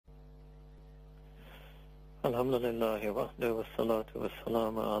الحمد لله وحده والصلاة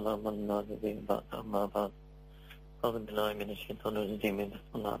والسلام على من لا نبي بعد أما بعد أعوذ بالله من الشيطان الرجيم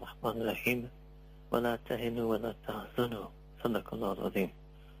بسم الله الرحمن الرحيم ولا تهنوا ولا تحزنوا صدق الله العظيم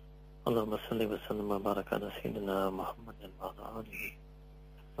اللهم صل وسلم وبارك على سيدنا محمد وعلى آله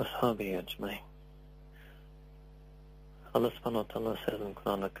وأصحابه أجمعين. Allah subhanahu wa ta'ala says in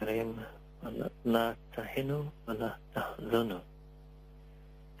Quran al-Kareem, لا تهنوا ولا تحزنوا,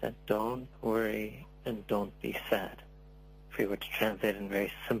 that don't worry and don't be sad. If we were to translate in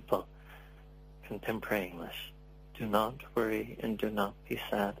very simple, contemporary English, do not worry and do not be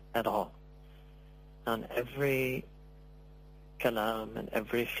sad at all. On every kalam and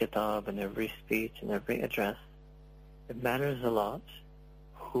every khitab and every speech and every address, it matters a lot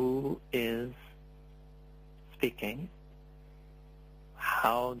who is speaking,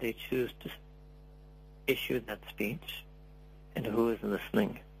 how they choose to issue that speech, and who is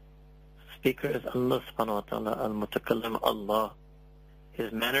listening. Speaker is Allah subhanahu wa ta'ala, al-mutakallim Allah.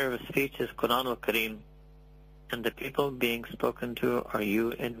 His manner of speech is Quran al-Kareem, and the people being spoken to are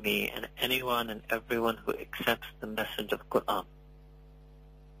you and me and anyone and everyone who accepts the message of Quran.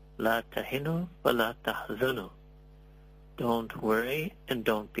 La tahinu wa la tahzunu. Don't worry and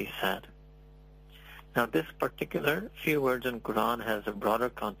don't be sad. Now this particular few words in Quran has a broader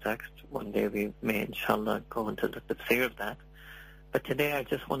context. One day we may inshallah go into the tafsir of that. But today I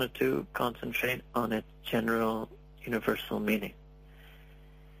just wanted to concentrate on its general, universal meaning.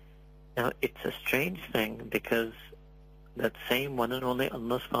 Now it's a strange thing because that same one and only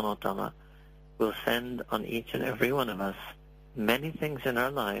Allah subhanahu wa ta'ala will send on each and every one of us many things in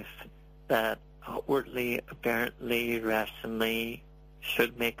our life that outwardly, apparently, rationally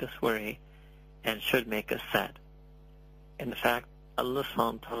should make us worry and should make us sad. In fact, Allah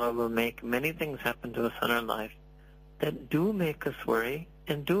subhanahu wa ta'ala will make many things happen to us in our life that do make us worry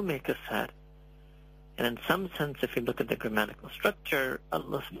and do make us sad. And in some sense, if you look at the grammatical structure,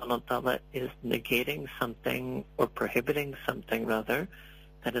 Allah subhanahu wa ta'ala is negating something or prohibiting something rather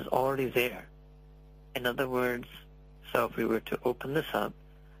that is already there. In other words, so if we were to open this up,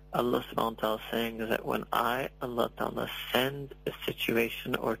 Allah subhanahu wa ta'ala is saying that when I, Allah ta'ala, send a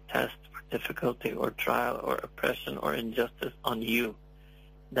situation or test or difficulty or trial or oppression or injustice on you,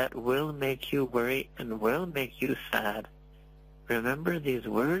 that will make you worry and will make you sad, remember these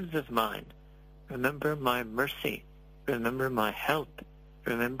words of mine. Remember my mercy. Remember my help.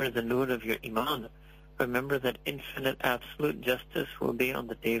 Remember the nur of your iman. Remember that infinite absolute justice will be on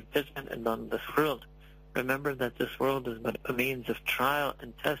the day of judgment and on this world. Remember that this world is but a means of trial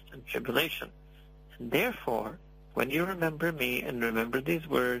and test and tribulation. And therefore, when you remember me and remember these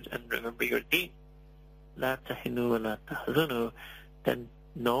words and remember your deen, la tahinu wa la tahzunu, then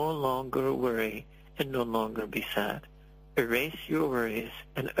no longer worry and no longer be sad. Erase your worries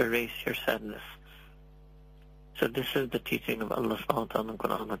and erase your sadness. So this is the teaching of Allah subhanahu wa ta'ala in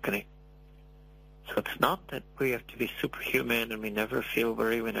Quran al-Kareem. So it's not that we have to be superhuman and we never feel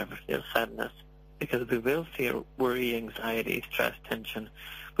worry, we never feel sadness, because we will feel worry, anxiety, stress, tension.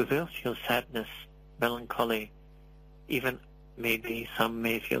 We will feel sadness, melancholy, even maybe some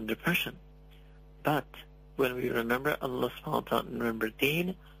may feel depression. But when we remember Allah subhanahu wa ta'ala and remember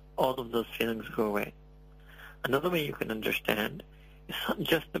deen, all of those feelings go away. Another way you can understand, it's not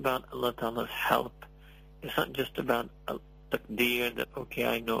just about Allah ta'ala's help. It's not just about taqdeer, that okay,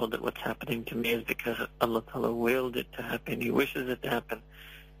 I know that what's happening to me is because Allah ta'ala willed it to happen, He wishes it to happen.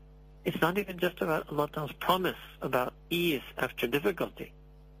 It's not even just about Allah ta'ala's promise about ease after difficulty.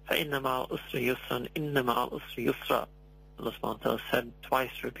 فَإِنَّ مَعَ الْأُسْرِ يُسْرًا إِنَّ مَعَ الْأُسْرِ يُسْرًا. Allah subhanahu wa ta'ala said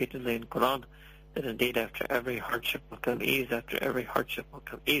twice repeatedly in Quran that indeed after every hardship will come ease, after every hardship will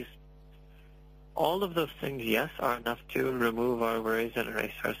come ease. All of those things, yes, are enough to remove our worries and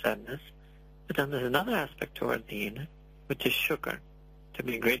erase our sadness. But then there's another aspect to our deen, which is shukr, to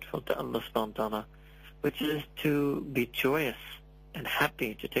be grateful to Allah subhanahu wa ta'ala, which is to be joyous and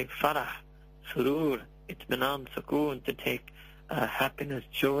happy, to take farah, surur, itminan, sukoon, to take happiness,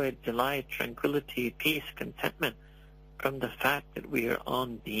 joy, delight, tranquility, peace, contentment from the fact that we are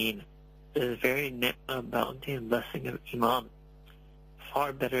on deen. There is very ni'mah, bounty, and blessing of iman.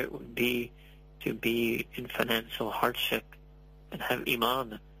 Far better it would be to be in financial hardship and have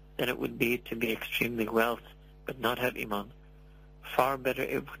iman than it would be to be extremely wealth but not have iman. Far better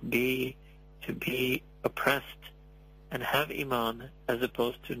it would be to be oppressed and have iman as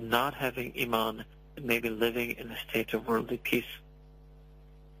opposed to not having iman and maybe living in a state of worldly peace.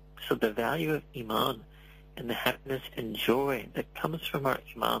 So the value of iman and the happiness and joy that comes from our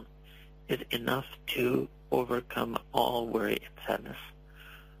iman is enough to overcome all worry and sadness.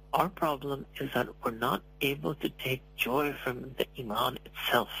 Our problem is that we're not able to take joy from the iman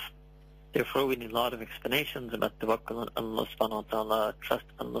itself. Therefore, we need a lot of explanations about tawakkul on Allah subhanahu wa ta'ala, trust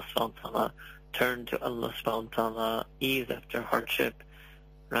Allah subhanahu wa ta'ala, turn to Allah subhanahu wa ta'ala, ease after hardship,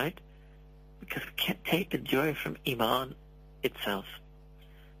 right? Because we can't take the joy from Iman itself.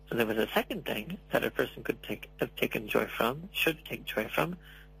 So there was a second thing that a person could have taken joy from, should take joy from,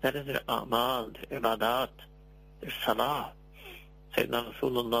 that is their a'mal, their ibadat, their salah. Sayyidina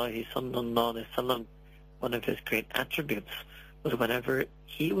Rasulullah sallallahu alayhi wa sallam, one of his great attributes was whenever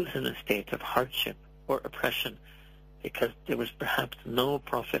he was in a state of hardship or oppression, because there was perhaps no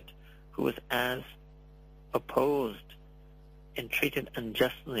prophet who was as opposed and treated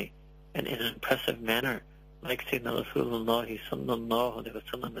unjustly and in an oppressive manner like Sayyidina Rasulullah sallallahu alayhi wa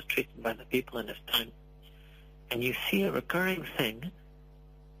sallam was treated by the people in his time. And you see a recurring thing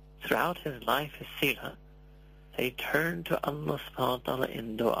throughout his life, his seerah, that he turned to Allah subhanahu wa ta'ala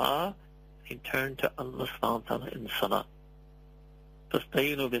in dua, he turned to Allah subhanahu wa ta'ala in salah.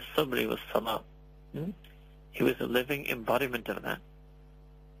 فَاسْتَعِينُوا بِالصَّبْرِ وَالصَّلَاةِ. He was a living embodiment of that.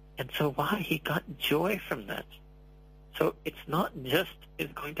 And so why? He got joy from that. So it's not just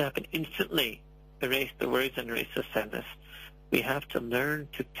it's going to happen instantly, erase the worries and erase the sadness. We have to learn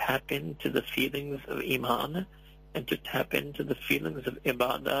to tap into the feelings of Iman and to tap into the feelings of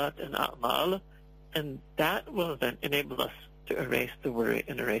ibadat and a'mal, and that will then enable us to erase the worry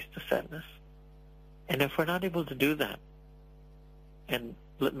and erase the sadness. And if we're not able to do that, and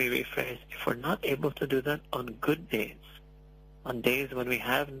let me rephrase, if we're not able to do that on good days, on days when we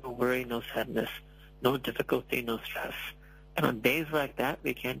have no worry, no sadness, no difficulty, no stress, and on days like that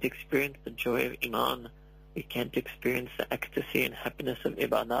we can't experience the joy of Iman, we can't experience the ecstasy and happiness of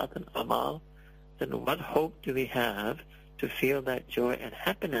ibadat and amal, then what hope do we have to feel that joy and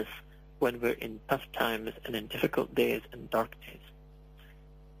happiness when we're in tough times and in difficult days and dark days?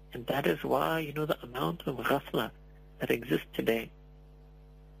 And that is why, the amount of ghafla that exists today.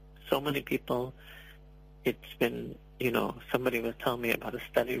 So many people, it's been, somebody was telling me about a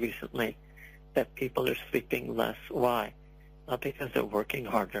study recently that people are sleeping less. Why? Not because they're working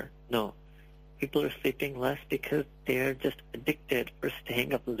harder. No. People are sleeping less because they're just addicted or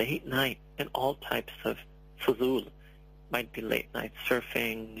staying up late night in all types of fuzul. Might be late night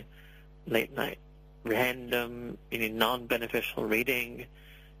surfing, late night random, non-beneficial reading,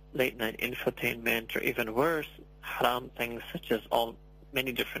 late night infotainment, or even worse, haram things such as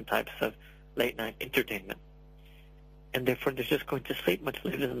many different types of late night entertainment. And therefore they're just going to sleep much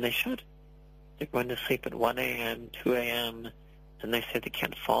later than they should. They're going to sleep at 1 a.m., 2 a.m., and they say they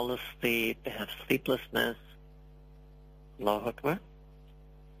can't fall asleep, they have sleeplessness. Allahu Akbar.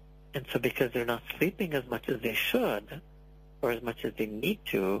 And so because they're not sleeping as much as they should, or as much as they need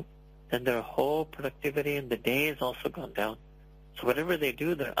to, then their whole productivity in the day has also gone down. So whatever they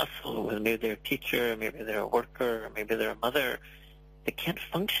do, their asl, maybe they're a teacher, maybe they're a worker, maybe they're a mother, they can't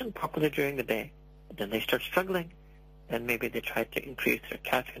function properly during the day. And then they start struggling. And maybe they try to increase their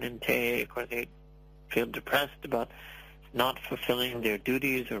caffeine intake, or they feel depressed about not fulfilling their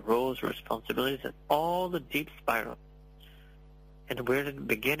duties or roles or responsibilities, and all the deep spiral. And where did it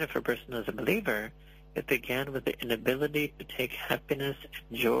begin if a person is a believer? It began with the inability to take happiness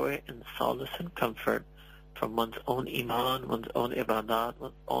and joy and solace and comfort from one's own iman, one's own ibadat,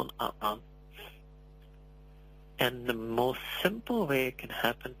 one's own a'mal. And the most simple way it can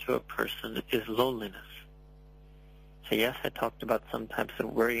happen to a person is loneliness. So yes, I talked about some types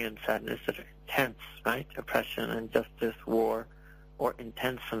of worry and sadness that are intense, right? Oppression, injustice, war, or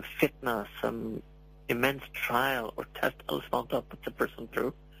intense, some fitna, some immense trial or test Allah subhanahu wa ta'ala puts a person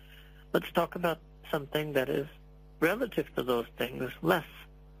through. Let's talk about something that is relative to those things less.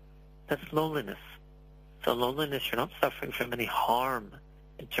 That's loneliness. So loneliness, you're not suffering from any harm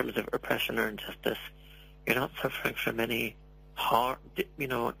in terms of oppression or injustice. You're not suffering from any harm,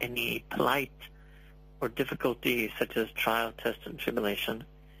 any plight or difficulty such as trial, test, and tribulation.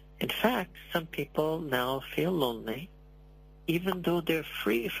 In fact, some people now feel lonely even though they're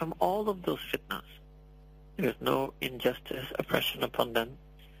free from all of those fitnas. There's no injustice, oppression upon them.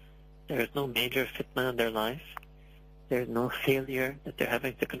 There's no major fitna in their life. There's no failure that they're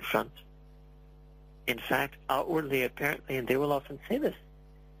having to confront. In fact, outwardly, apparently, and they will often say this,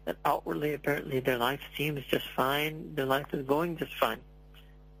 that outwardly, apparently, their life seems just fine. Their life is going just fine.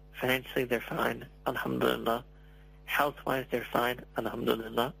 Financially, they're fine, alhamdulillah. Health-wise, they're fine,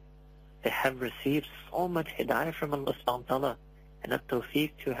 alhamdulillah. They have received so much hidayah from Allah subhanahu wa ta'ala, and a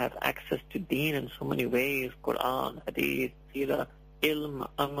tawfiq to have access to deen in so many ways, Quran, hadith, seerah, ilm,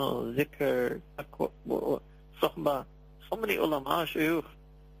 amal, zikr, suhbah, so many ulama, shuyukh.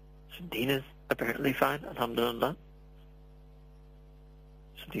 So deen is apparently fine, alhamdulillah.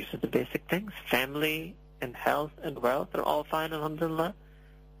 So these are the basic things. Family and health and wealth are all fine, alhamdulillah.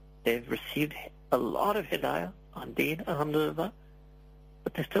 They've received a lot of hidayah on deen, alhamdulillah,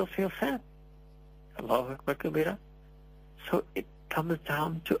 but they still feel sad. Allahu Akbar kabira. So it comes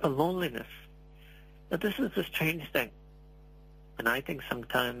down to a loneliness. Now this is the strange thing. And I think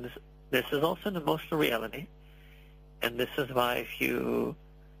sometimes this is also an emotional reality. And this is why if you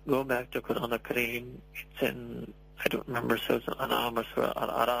go back to Quran al-Kareem, it's in, I don't remember, so it's An'am or Surah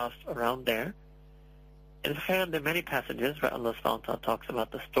Al-Araf, around there. In fact, there are many passages where Allah subhanahu wa ta'ala talks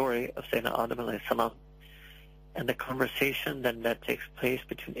about the story of Sayyidina Adam alayhi salam and the conversation that takes place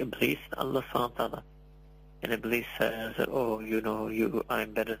between Iblis and Allah subhanahu wa ta'ala. And Iblis says, oh,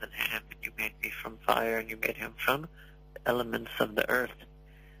 I'm better than him, and you made me from fire, and you made him from the elements of the earth.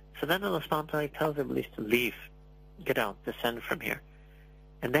 So then Allah subhanahu wa ta'ala tells Iblis to leave, get out, descend from here.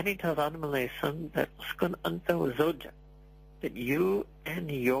 And then he tells Adam alayhi salam that uskun anta wa zawja, that you and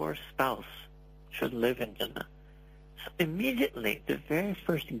your spouse should live in Jannah. So immediately, the very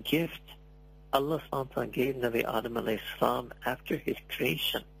first gift Allah subhanahu wa ta'ala gave Nabi Adam alayhi salam after his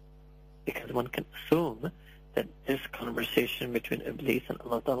creation, because one can assume that this conversation between Iblis and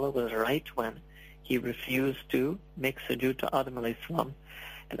Allah Ta'ala was right when he refused to make sujood to Adam alayhi salam.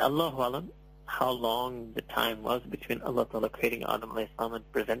 And Allahu Alam, how long the time was between Allah Ta'ala creating Adam alayhi salam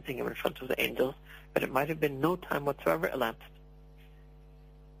and presenting him in front of the angels, but it might have been no time whatsoever elapsed.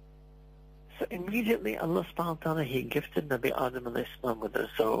 So immediately Allah subhanahu wa ta'ala, he gifted Nabi Adam alayhi salam with a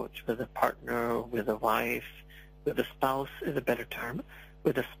zawj, with a partner, with a wife, with a spouse is a better term,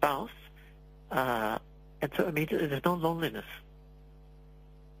 with a spouse. And so immediately there's no loneliness.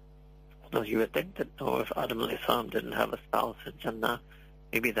 Now you would think that, if Adam alayhi salam didn't have a spouse in Jannah,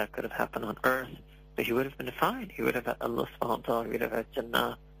 maybe that could have happened on earth, but he would have been fine. He would have had Allah subhanahu wa ta'ala, he would have had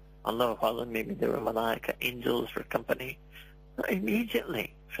Jannah, Allahu Alam, maybe there were malaika, angels for company. So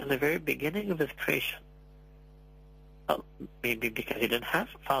immediately, from the very beginning of his creation, maybe because he didn't have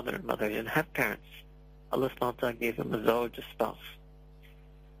father and mother, he didn't have parents, Allah subhanahu wa ta'ala gave him a zawj, a spouse.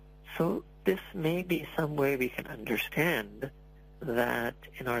 So this may be some way we can understand that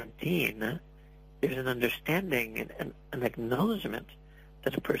in our deen, there's an understanding and an acknowledgement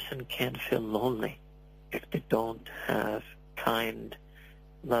that a person can feel lonely if they don't have kind,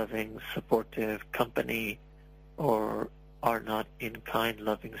 loving, supportive company, or are not in kind,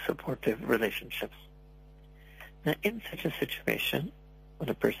 loving, supportive relationships. Now, in such a situation, when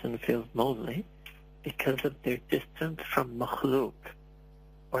a person feels lonely because of their distance from makhluk,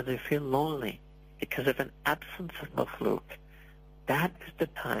 or they feel lonely because of an absence of makhluk, that is the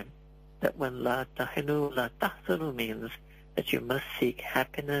time that when la tahinu, la tahzanu means that you must seek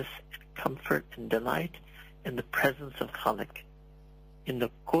happiness and comfort and delight in the presence of Khalik, in the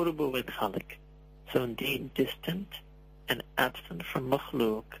qurbu with Khalik. So indeed, distant and absent from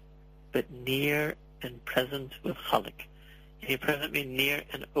makhluk, but near and present with Khalik. And present means near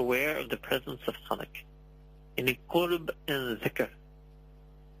and aware of the presence of Khalik. In the qurb and zikr,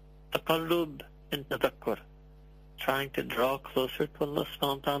 taqarrub and tadakkur, trying to draw closer to Allah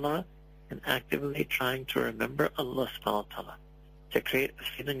subhanahu wa ta'ala and actively trying to remember Allah subhanahu wa ta'ala, to create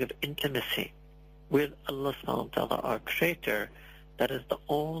a feeling of intimacy with Allah subhanahu wa ta'ala, our creator. That is the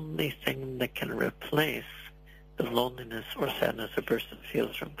only thing that can replace the loneliness or sadness a person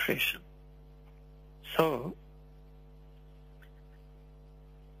feels from creation. So,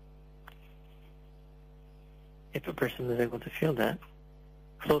 if a person is able to feel that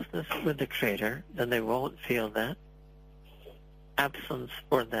closeness with the Creator, then they won't feel that absence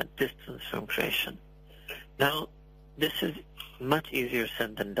or that distance from creation. Now, this is much easier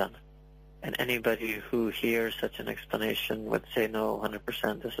said than done. And anybody who hears such an explanation would say, no,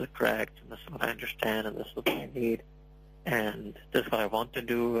 100%, this is correct, and this is what I understand, and this is what I need, and this is what I want to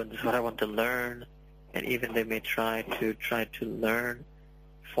do, and this is what I want to learn. And even they may try to learn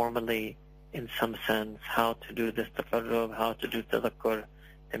formally, in some sense, how to do this taqarrub, how to do tadakkur.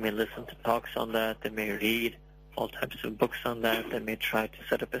 They may listen to talks on that. They may read all types of books on that. They may try to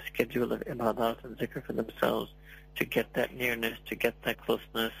set up a schedule of ibadat and zikr for themselves to get that nearness, to get that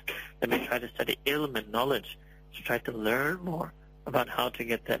closeness. They may try to study ilm and knowledge to try to learn more about how to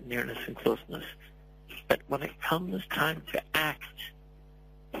get that nearness and closeness. But when it comes time to act,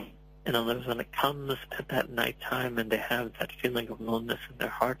 in other words, when it comes at that night time and they have that feeling of loneliness in their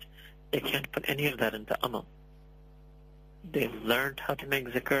heart, they can't put any of that into amal. They've learned how to make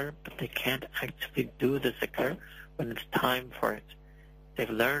zikr, but they can't actually do the zikr when it's time for it. They've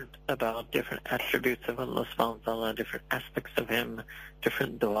learned about different attributes of Allah subhanahu wa ta'ala, different aspects of Him,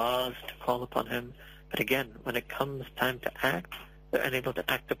 different du'as to call upon Him. But again, when it comes time to act, they're unable to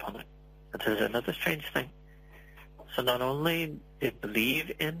act upon it. But there's another strange thing. So not only they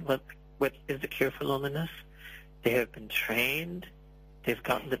believe in what is the cure for loneliness, they have been trained They've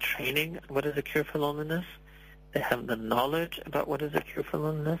gotten the training on what is a cure for loneliness. They have the knowledge about what is a cure for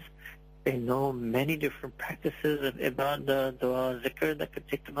loneliness. They know many different practices of ibadah, dua, zikr that could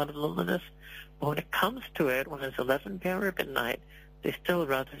take them out of loneliness. But when it comes to it, when it's 11 p.m. or at night, they still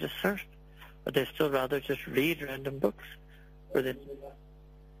rather just surf. Or they still rather just read random books. Or they...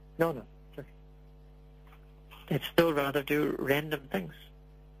 No. Sorry. They'd still rather do random things.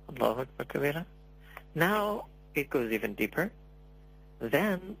 Allahu Akbar Kabira. Now, it goes even deeper.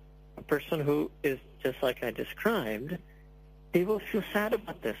 Then, a person who is just like I described, they will feel sad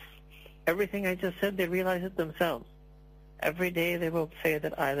about this. Everything I just said, they realize it themselves. Every day they will say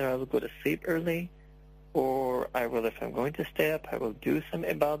that either I will go to sleep early, or I will, if I'm going to stay up, I will do some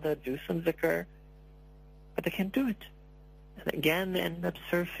ibadah, do some zikr, but they can't do it. And again, they end up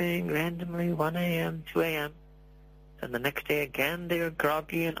surfing randomly, 1 a.m., 2 a.m., and the next day again they are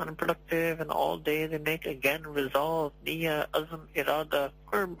groggy and unproductive, and all day they make again resolve, niyyah, azm, irada,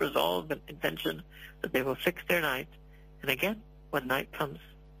 firm resolve and intention that they will fix their night. And again, when night comes,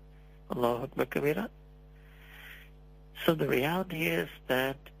 Allahu Akbar Kabira. So the reality is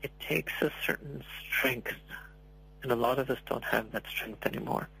that it takes a certain strength, and a lot of us don't have that strength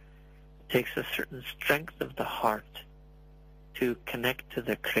anymore. It takes a certain strength of the heart to connect to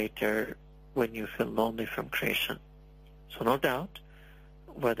the Creator when you feel lonely from creation. So no doubt,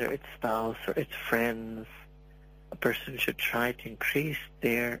 whether it's spouse or it's friends, a person should try to increase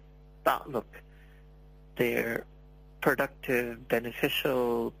their ta'alluq, their productive,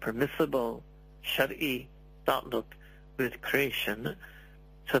 beneficial, permissible, shari'i ta'alluq with creation,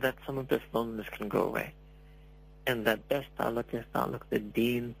 so that some of this loneliness can go away. And that best ta'alluq is ta'alluq with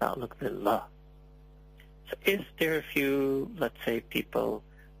deen, ta'alluq with Allah. So if there are a few, let's say people,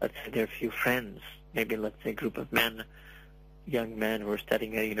 let's say there are a few friends, maybe let's say a group of men, young men who are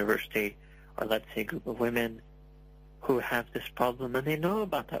studying at university, or let's say a group of women who have this problem and they know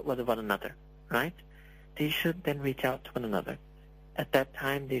about that with one another, right? They should then reach out to one another. At that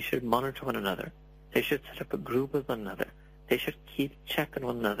time, they should monitor one another. They should set up a group with one another. They should keep check on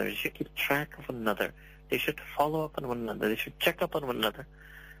one another. They should keep track of one another. They should follow up on one another. They should check up on one another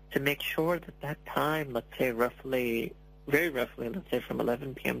to make sure that that time, let's say roughly, very roughly, let's say from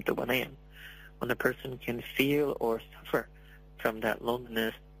 11 p.m. to 1 a.m., when a person can feel or suffer from that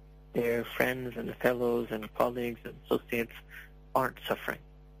loneliness, their friends and fellows and colleagues and associates aren't suffering.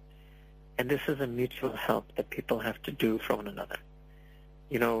 And this is a mutual help that people have to do for one another.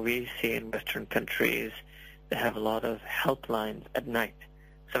 You know, we see in Western countries, they have a lot of helplines at night.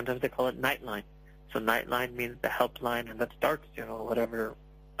 Sometimes they call it nightline. So nightline means the helpline, and that starts, you know, whatever,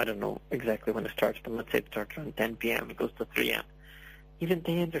 I don't know exactly when it starts, but let's say it starts around 10 p.m., it goes to 3 a.m. Even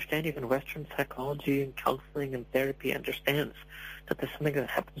they understand, even Western psychology and counseling and therapy understands that there's something that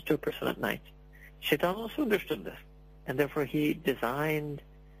happens to a person at night. Shaitan also understood this, and therefore he designed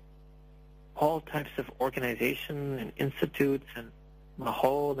all types of organization and institutes and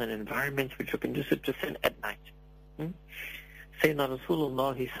mahal and environments which are conducive to sin at night. Sayyidina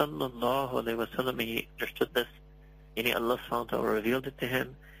Rasulullah sallallahu alayhi wa sallam, he understood this, and Allah subhanahu wa ta'ala revealed it to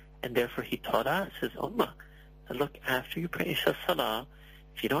him, and therefore he taught us, his ummah, that look, after you pray Isha Salah,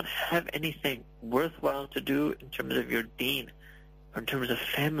 if you don't have anything worthwhile to do in terms of your deen, or in terms of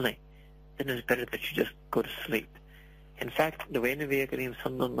family, then it's better that you just go to sleep. In fact, the way Nabi Kareem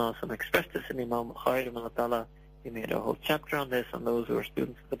sallallahu alaihi wasallam expressed this in Imam Bukhari, ta'ala, he made a whole chapter on this, and those who are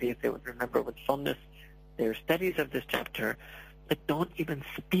students of the hadith, they would remember with fondness their studies of this chapter, that don't even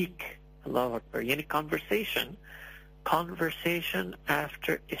speak, Allahu Akbar, any conversation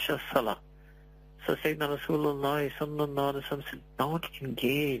after Isha Salah. So Sayyidina Rasulullah sallallahu alaihi wasallam said, don't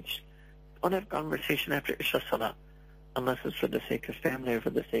engage, don't have conversation after Isha Salah, unless it's for the sake of family or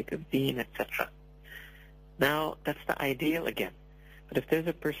for the sake of deen, etc. Now, that's the ideal again. But if there's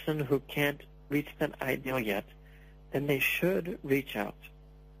a person who can't reach that ideal yet, then they should reach out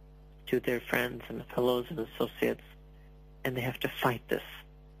to their friends and fellows and associates, and they have to fight this.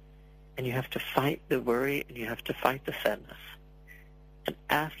 And you have to fight the worry, and you have to fight the sadness. And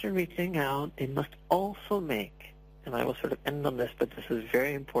after reaching out, they must also make, and I will sort of end on this, but this is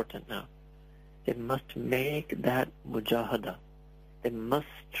very important now, they must make that mujahada. They must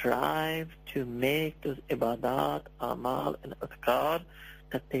strive to make those ibadat, amal, and adhkar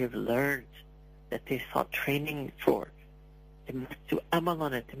that they've learned, that they sought training for. They must do amal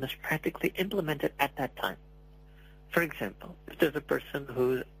on it. They must practically implement it at that time. For example, if there's a person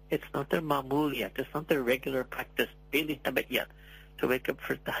who, it's not their mamul yet, it's not their regular practice, daily habit yet, to wake up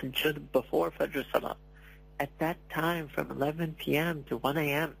for tahajjud before Fajr Salah, at that time from 11 p.m. to 1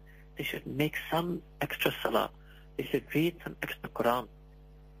 a.m., they should make some extra salah. They should read some extra Quran.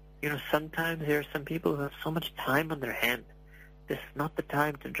 You know, sometimes there are some people who have so much time on their hand. This is not the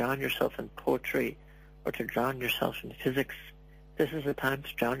time to drown yourself in poetry or to drown yourself in physics. This is the time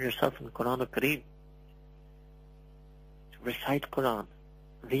to drown yourself in Quran al-Kareem. To recite Quran,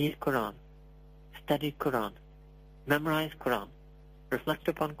 read Quran, study Quran, memorize Quran, reflect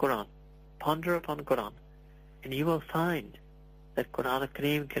upon Quran, ponder upon Quran, and you will find that Quran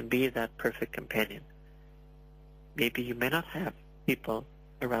al-Kareem can be that perfect companion. Maybe you may not have people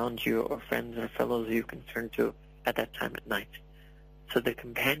around you or friends or fellows you can turn to at that time at night. So the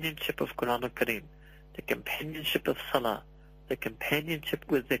companionship of Quran al-Kareem, the companionship of Salah, the companionship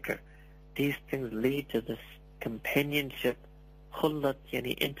with dhikr, these things lead to this companionship, khullat,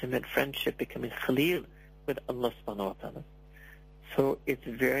 yani intimate friendship, becoming khalil with Allah subhanahu wa ta'ala. So it's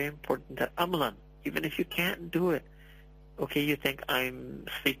very important that amalan, even if you can't do it, okay, you think I'm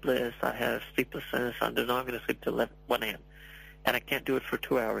sleepless, I have sleeplessness, I don't know, I'm going to sleep till 1 a.m. and I can't do it for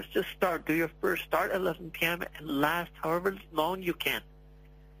 2 hours. Just start, do your first, start at 11 p.m. and last however long you can.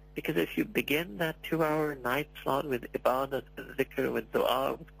 Because if you begin that 2-hour night slot with ibadah, with dhikr, with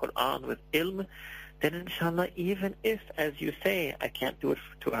dua, with Quran, with ilm, then inshallah, even if, as you say, I can't do it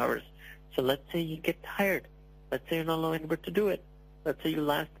for 2 hours, so let's say you get tired, let's say you're not allowed to do it, let's say you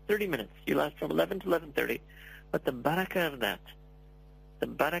last 30 minutes, you last from 11 to 11:30, but the barakah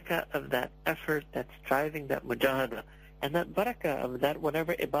of that effort, that striving, that mujahada, and that barakah of that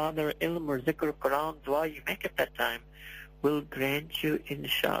whatever ibadah or ilm or zikr, Quran, dua you make at that time, will grant you,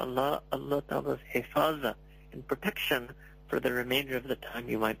 inshallah, Allah Ta'ala's hifaza and protection for the remainder of the time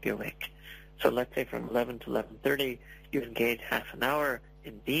you might be awake. So let's say from 11 to 11:30, you engage half an hour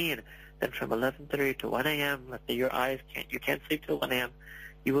in deen, then from 11:30 to 1 a.m., let's say your eyes you can't sleep till 1 a.m.,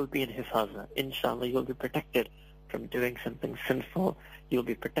 you will be in hifaza. Inshallah, you'll be protected from doing something sinful, you'll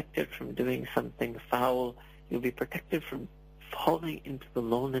be protected from doing something foul, you'll be protected from falling into the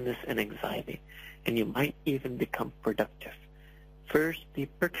loneliness and anxiety, and you might even become productive. First be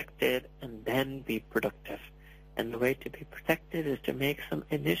protected and then be productive. And the way to be protected is to make some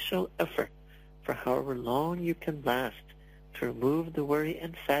initial effort for however long you can last to remove the worry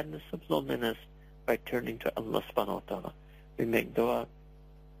and sadness of loneliness by turning to Allah subhanahu wa ta'ala. We make dua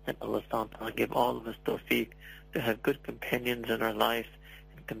that Allah subhanahu wa ta'ala give all of us tawfiq to have good companions in our life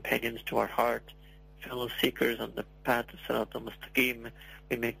and companions to our heart, fellow seekers on the path of Sirat al-Mustaqim.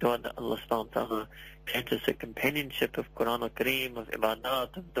 We make dua that Allah subhanahu wa ta'ala grant us a companionship of Quran al-Kareem, of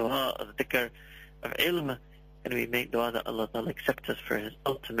ibadat, of dua, of dhikr, of ilm, and we make dua that Allah ta'ala accept us for His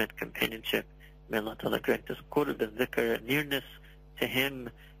ultimate companionship. May Allah ta'ala grant us qurb and dhikr, a nearness to Him,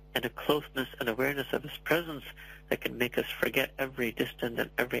 and a closeness and awareness of His presence that can make us forget every distance and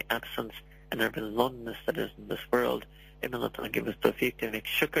every absence and every loneliness that is in this world. And may Allah ta'ala give us tawfiq to make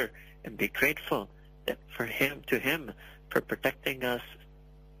shukr and be grateful that for Him, for protecting us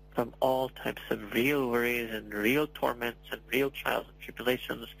from all types of real worries and real torments and real trials and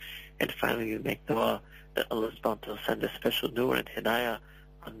tribulations. And finally, we make dua that Allah subhanahu wa ta'ala send a special nur and hidayah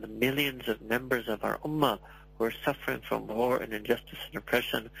on the millions of members of our ummah who are suffering from war and injustice and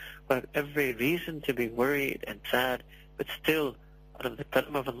oppression, who have every reason to be worried and sad, but still, out of the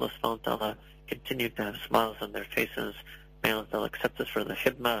karam of Allah subhanahu wa ta'ala, continue to have smiles on their faces. May Allah ta'ala accept us for the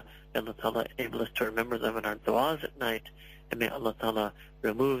khidmah. May Allah ta'ala enable us to remember them in our du'as at night. And may Allah ta'ala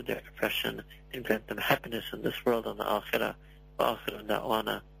remove their oppression and grant them happiness in this world and the akhirah. Wa akhiru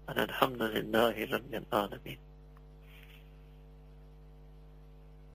da'wana and alhamdulillahi rabbil alameen.